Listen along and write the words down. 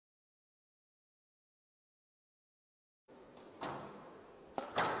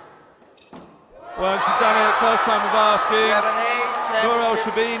Well, she's done it first time of asking. Noura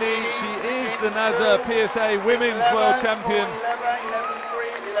El-Sherbini, she is the NASA PSA Women's World Champion.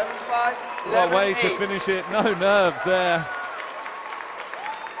 What a way to finish it, no nerves there.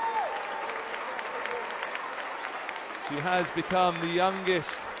 She has become the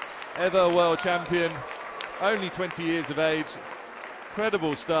youngest ever world champion, only 20 years of age.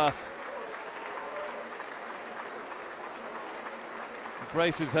 Incredible stuff.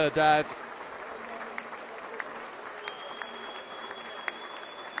 Embraces her dad.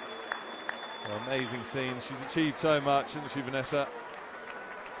 Amazing scene. She's achieved so much, hasn't she, Vanessa?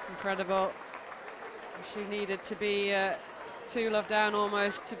 Incredible. She needed to be 2 love down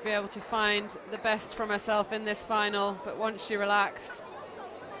almost to be able to find the best from herself in this final, but once she relaxed,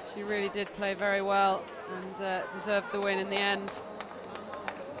 she really did play very well and deserved the win in the end.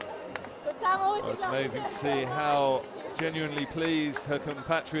 Well, it's amazing to see how genuinely pleased her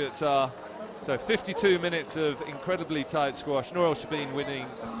compatriots are. So 52 minutes of incredibly tight squash. Noura El-Sherbini winning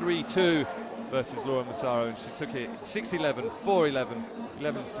 3-2 versus Laura Massaro, and she took it 6-11, 4-11,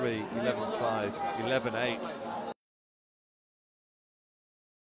 11-3, 11-5, 11-8.